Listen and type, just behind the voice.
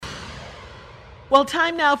Well,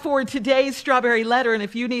 time now for today's Strawberry Letter. And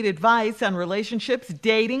if you need advice on relationships,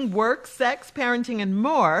 dating, work, sex, parenting, and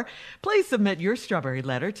more, please submit your Strawberry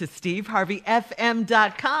Letter to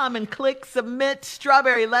steveharveyfm.com and click Submit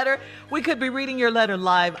Strawberry Letter. We could be reading your letter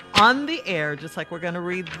live on the air, just like we're going to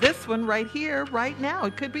read this one right here, right now.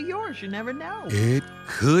 It could be yours. You never know. It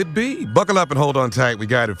could be. Buckle up and hold on tight. We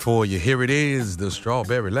got it for you. Here it is, the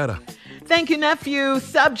Strawberry Letter. Thank you, nephew.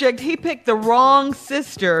 Subject, he picked the wrong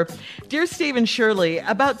sister. Dear Steve and Shirley,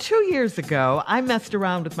 about 2 years ago, I messed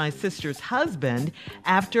around with my sister's husband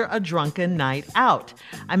after a drunken night out.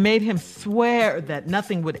 I made him swear that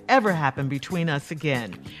nothing would ever happen between us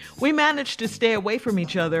again. We managed to stay away from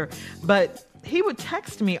each other, but he would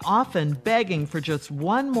text me often begging for just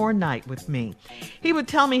one more night with me. He would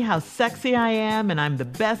tell me how sexy I am and I'm the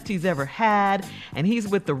best he's ever had and he's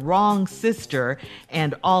with the wrong sister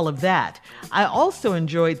and all of that. I also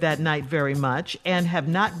enjoyed that night very much and have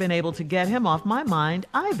not been able to get him off my mind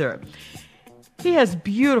either. He has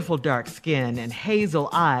beautiful dark skin and hazel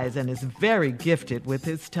eyes and is very gifted with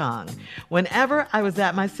his tongue. Whenever I was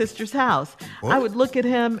at my sister's house, I would look at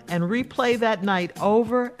him and replay that night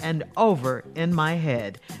over and over in my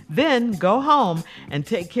head. Then go home and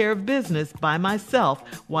take care of business by myself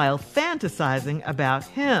while fantasizing about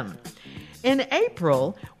him. In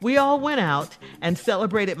April, we all went out and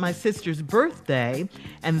celebrated my sister's birthday,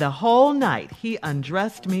 and the whole night he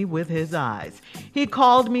undressed me with his eyes. He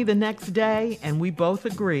called me the next day, and we both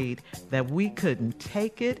agreed that we couldn't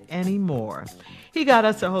take it anymore. He got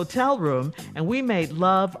us a hotel room, and we made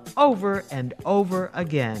love over and over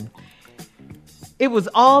again. It was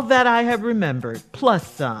all that I have remembered,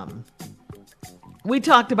 plus some. We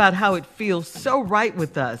talked about how it feels so right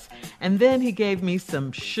with us, and then he gave me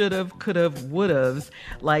some should've, could've, would'ves,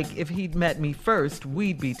 like if he'd met me first,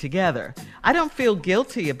 we'd be together. I don't feel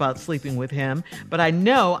guilty about sleeping with him, but I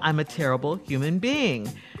know I'm a terrible human being.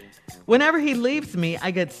 Whenever he leaves me,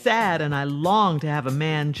 I get sad and I long to have a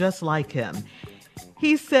man just like him.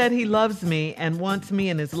 He said he loves me and wants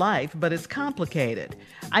me in his life, but it's complicated.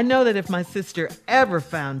 I know that if my sister ever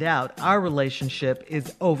found out, our relationship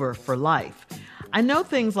is over for life. I know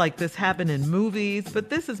things like this happen in movies, but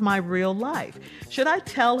this is my real life. Should I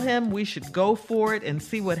tell him we should go for it and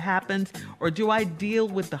see what happens, or do I deal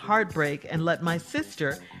with the heartbreak and let my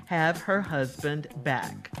sister have her husband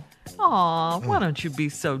back? Aw, why don't you be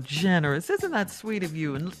so generous? Isn't that sweet of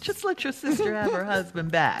you? And just let your sister have her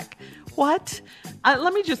husband back. What?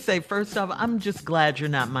 Let me just say, first off, I'm just glad you're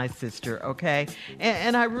not my sister, okay?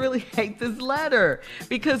 And I really hate this letter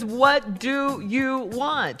because what do you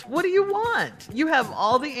want? What do you want? You have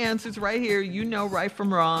all the answers right here. You know right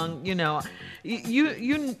from wrong. You know,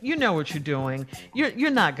 you know what you're doing.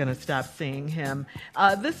 You're not going to stop seeing him.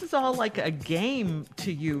 This is all like a game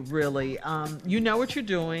to you, really. You know what you're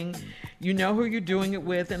doing. You know who you're doing it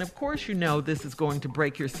with. And of course, you know this is going to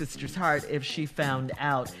break your sister's heart if she found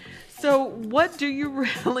out. So what do you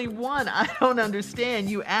really want? I don't understand.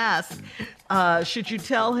 You ask, should you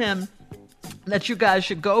tell him that you guys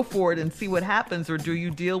should go for it and see what happens, or do you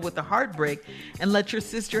deal with the heartbreak and let your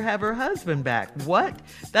sister have her husband back? What?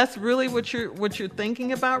 That's really what you're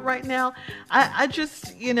thinking about right now? I just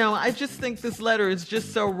think this letter is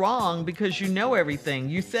just so wrong because you know everything.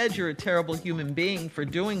 You said you're a terrible human being for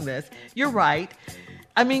doing this. You're right.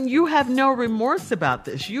 I mean, you have no remorse about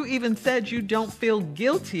this. You even said you don't feel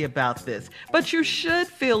guilty about this, but you should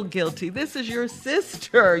feel guilty. This is your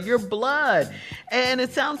sister, your blood, and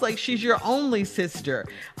it sounds like she's your only sister.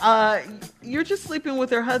 You're just sleeping with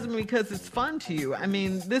her husband because it's fun to you. I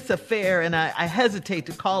mean, this affair, and I hesitate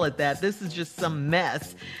to call it that, this is just some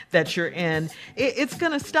mess that you're in. It's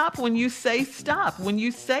going to stop when you say stop, when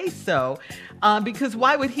you say so, because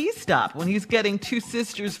why would he stop when he's getting two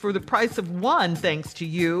sisters for the price of one, thanks to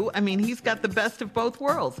you? I mean, he's got the best of both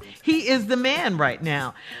worlds. He is the man right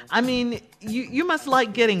now. I mean, you must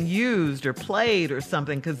like getting used or played or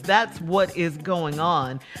something, because that's what is going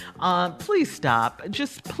on. Please stop.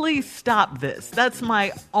 Just please stop this. That's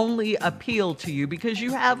my only appeal to you, because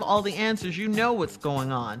you have all the answers. You know what's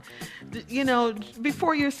going on.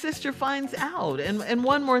 Before your sister finds out. And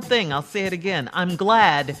one more thing, I'll say it again. I'm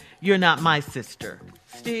glad you're not my sister.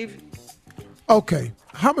 Steve? Okay,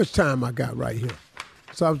 how much time I got right here?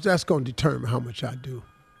 So that's going to determine how much I do.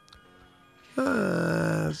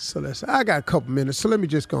 I got a couple minutes, so let me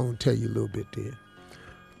just go and tell you a little bit then.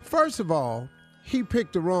 First of all, he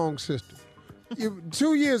picked the wrong sister.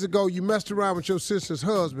 2 years ago, you messed around with your sister's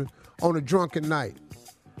husband on a drunken night.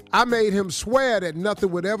 I made him swear that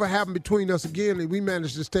nothing would ever happen between us again, and we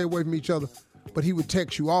managed to stay away from each other, but he would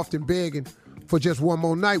text you often begging for just one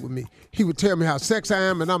more night with me. He would tell me how sexy I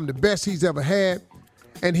am and I'm the best he's ever had,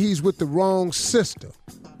 and he's with the wrong sister.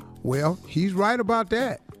 Well, he's right about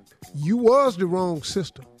that. You was the wrong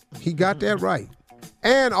sister. He got that right.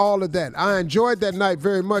 And all of that. I enjoyed that night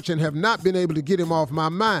very much and have not been able to get him off my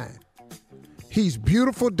mind. He's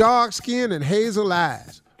beautiful, dark skin, and hazel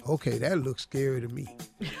eyes. Okay, that looks scary to me.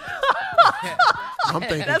 I'm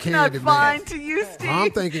thinking That's Candyman. not fine to you, Steve.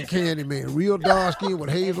 I'm thinking Candyman. Real dark skin with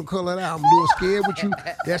hazel colored eyes. I'm a little scared with you.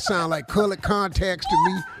 That sounds like colored contacts to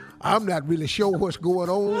me. I'm not really sure what's going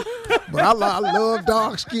on, but I love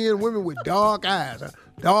dark-skinned women with dark eyes.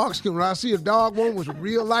 Dark skin. When I see a dark woman with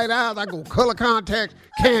real light eyes, I go color contacts,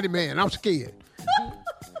 Candyman. I'm scared.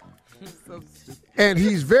 And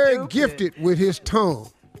he's very gifted with his tongue.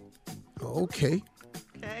 Okay.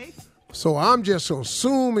 So I'm just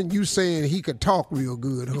assuming you saying he could talk real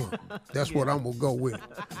good, huh? That's what I'm going to go with.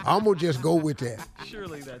 I'm going to just go with that.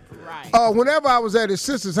 Surely that's right. Whenever I was at his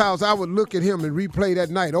sister's house, I would look at him and replay that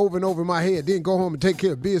night over and over in my head, then go home and take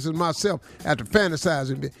care of business myself after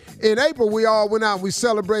fantasizing. In April, we all went out and we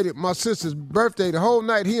celebrated my sister's birthday. The whole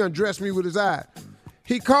night, he undressed me with his eyes.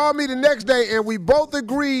 He called me the next day, and we both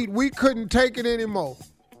agreed we couldn't take it anymore.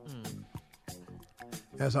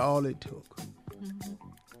 That's all it took.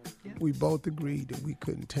 We both agreed that we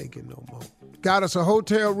couldn't take it no more. Got us a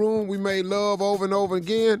hotel room. We made love over and over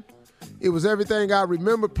again. It was everything I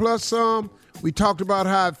remember plus some. We talked about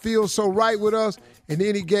how it feels so right with us. And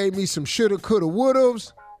then he gave me some shoulda, coulda,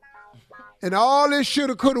 wouldas. And all this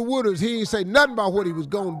shoulda, coulda, wouldas, he didn't say nothing about what he was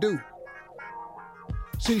going to do.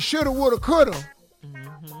 See, shoulda, woulda, coulda.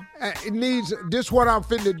 It needs this what I'm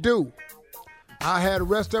finna do. I'll have the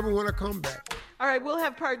rest of it when I come back. All right, we'll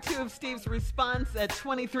have part 2 of Steve's response at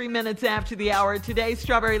 23 minutes after the hour. Today's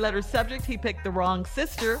Strawberry Letter subject, he picked the wrong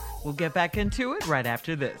sister. We'll get back into it right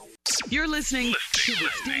after this. You're listening to the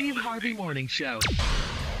Steve Harvey Morning Show.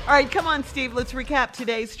 All right, come on, Steve. Let's recap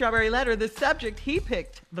today's Strawberry Letter. The subject, he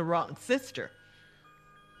picked the wrong sister.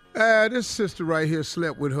 This sister right here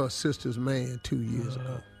slept with her sister's man 2 years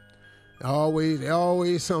ago.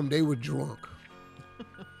 Always something. They were drunk.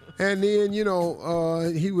 And then,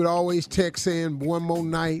 he would always text saying, one more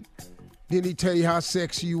night. Then he'd tell you how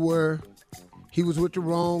sexy you were. He was with the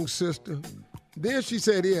wrong sister. Then she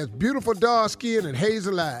said he has beautiful dark skin and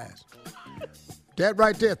hazel eyes. That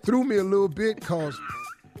right there threw me a little bit because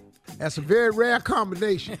that's a very rare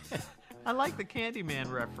combination. I like the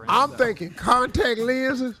Candyman reference. I'm thinking contact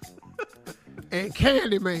lenses and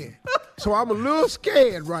Candyman. So I'm a little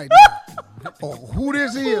scared right now. Oh, who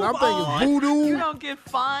this is? I'm thinking voodoo. You don't get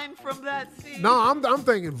fined from that, Steve. No, I'm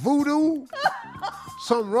thinking voodoo.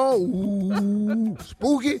 Something wrong. Ooh,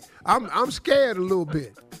 spooky. I'm scared a little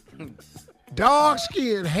bit. Dark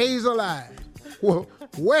skin, hazel eyes. Well,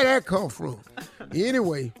 where that come from?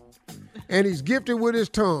 Anyway, and he's gifted with his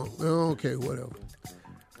tongue. Okay, whatever.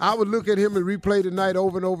 I would look at him and replay the night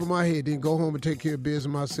over and over in my head, then go home and take care of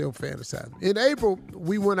business myself, fantasizing. In April,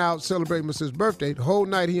 we went out celebrating my sister's birthday. The whole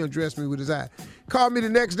night, he undressed me with his eye. Called me the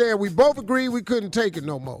next day, and we both agreed we couldn't take it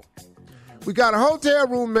no more. We got a hotel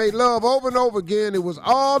room, made love over and over again. It was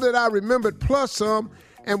all that I remembered plus some,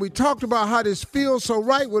 and we talked about how this feels so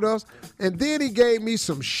right with us, and then he gave me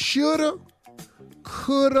some shoulda,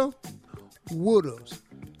 coulda, wouldas.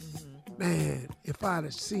 Man, if I'd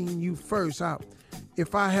have seen you first,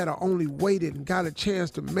 if I had only waited and got a chance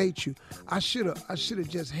to mate you, I should have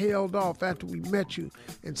just held off after we met you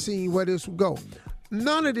and seen where this would go.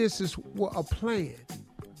 None of this is a plan.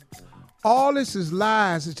 All this is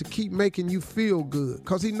lies is to keep making you feel good,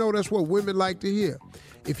 because he know that's what women like to hear.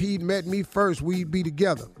 If he'd met me first, we'd be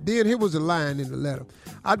together. Then here was a line in the letter.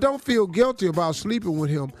 I don't feel guilty about sleeping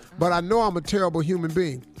with him, but I know I'm a terrible human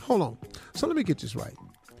being. Hold on. So let me get this right.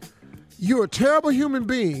 You're a terrible human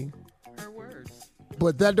being,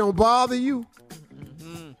 but that don't bother you?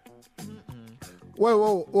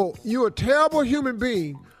 Whoa. You're a terrible human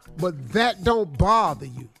being, but that don't bother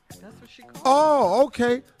you. That's what she called it. Oh,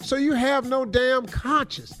 okay. So you have no damn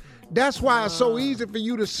conscience. That's why it's so easy for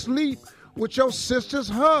you to sleep with your sister's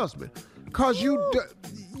husband. Because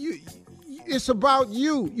it's about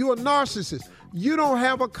you. You're a narcissist. You don't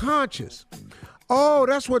have a conscience. Oh,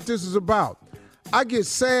 that's what this is about. I get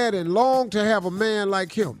sad and long to have a man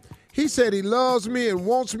like him. He said he loves me and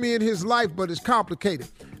wants me in his life, but it's complicated.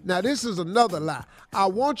 Now, this is another lie. I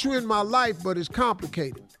want you in my life, but it's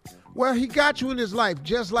complicated. Well, he got you in his life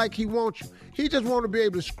just like he wants you. He just want to be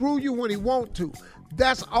able to screw you when he want to.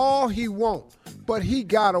 That's all he want. But he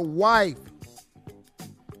got a wife.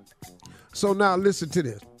 So now listen to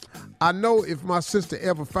this. I know if my sister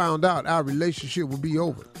ever found out, our relationship would be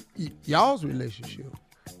over. Y'all's relationship.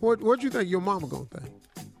 What you think your mama gonna think?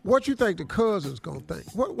 What you think the cousins gonna think?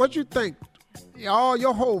 What you think all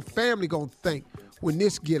your whole family gonna think when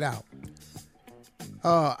this get out.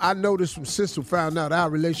 I know this from sister found out our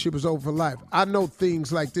relationship is over for life. I know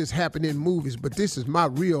things like this happen in movies, but this is my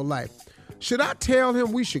real life. Should I tell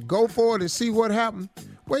him we should go for it and see what happens?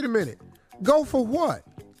 Wait a minute. Go for what?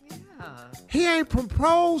 Yeah. He ain't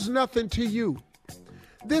proposed nothing to you.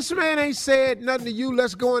 This man ain't said nothing to you.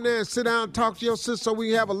 Let's go in there and sit down and talk to your sister so we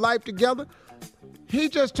can have a life together. He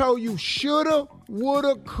just told you shoulda,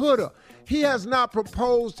 woulda, coulda. He has not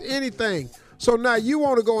proposed anything. So now you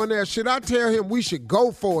want to go in there. Should I tell him we should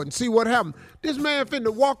go for it and see what happens? This man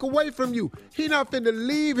finna walk away from you. He not finna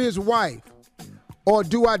leave his wife. Or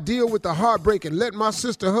do I deal with the heartbreak and let my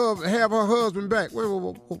sister have her husband back?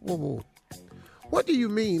 Whoa. What do you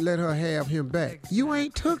mean let her have him back? You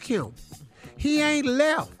ain't took him. He ain't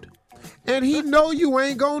left. And he know you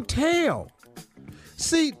ain't gonna tell.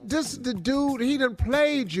 See, this is the dude, he done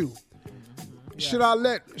played you. Yeah. Should I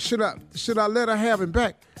let her have him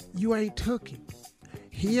back? You ain't took him.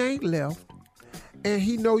 He ain't left. And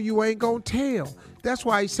he know you ain't gonna tell. That's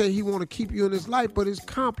why he say he want to keep you in his life, but it's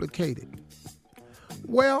complicated.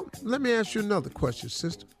 Well, let me ask you another question,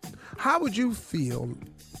 sister. How would you feel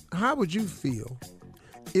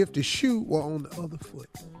if the shoe were on the other foot?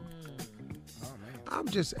 I'm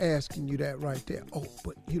just asking you that right there. Oh,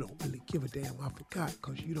 but you don't really give a damn. I forgot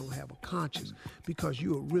because you don't have a conscience because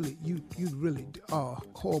you really are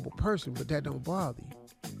a horrible person, but that don't bother you.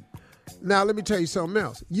 Now, let me tell you something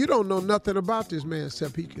else. You don't know nothing about this man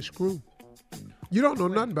except he can screw. You don't know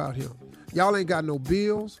nothing about him. Y'all ain't got no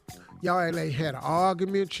bills. Y'all ain't had an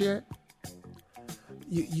argument yet.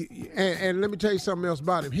 And let me tell you something else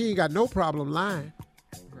about him. He ain't got no problem lying.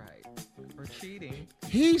 Right. Or cheating.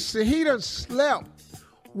 He done slept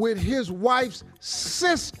with his wife's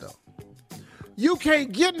sister. You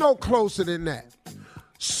can't get no closer than that.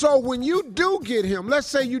 So when you do get him, let's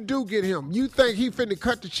say you do get him, you think he finna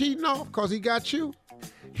cut the cheating off because he got you?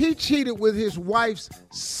 He cheated with his wife's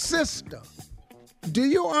sister. Do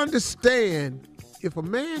you understand if a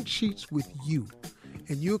man cheats with you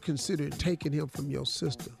and you're considering taking him from your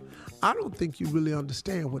sister, I don't think you really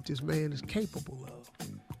understand what this man is capable of.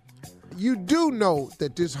 You do know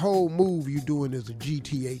that this whole move you're doing is a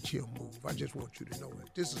GTHM move. I just want you to know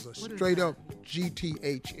it. This is a straight up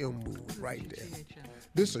GTHM move right there.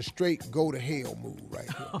 This is a straight go to hell move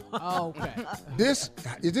right here. Oh, okay. This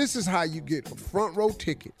is how you get a front row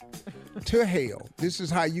ticket to hell. This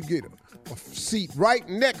is how you get a seat right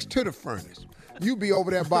next to the furnace. You be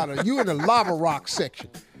over there you in the lava rock section.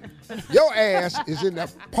 Your ass is in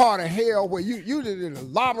the part of hell where you in the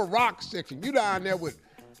lava rock section. You down there with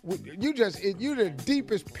you the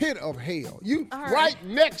deepest pit of hell. You right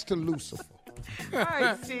next to Lucifer. All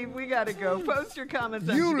right, Steve, we got to go. Post your comments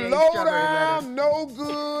on you today's low Strawberry Letter. down, no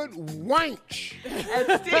good wench.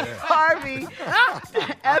 At Steve Harvey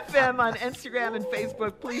FM on Instagram and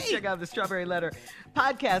Facebook. Please check out the Strawberry Letter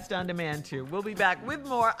podcast on demand, too. We'll be back with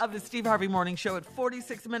more of the Steve Harvey Morning Show at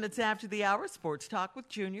 46 minutes after the hour. Sports Talk with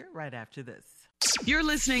Junior right after this. You're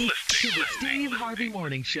listening to the Steve Harvey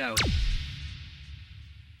Morning Show.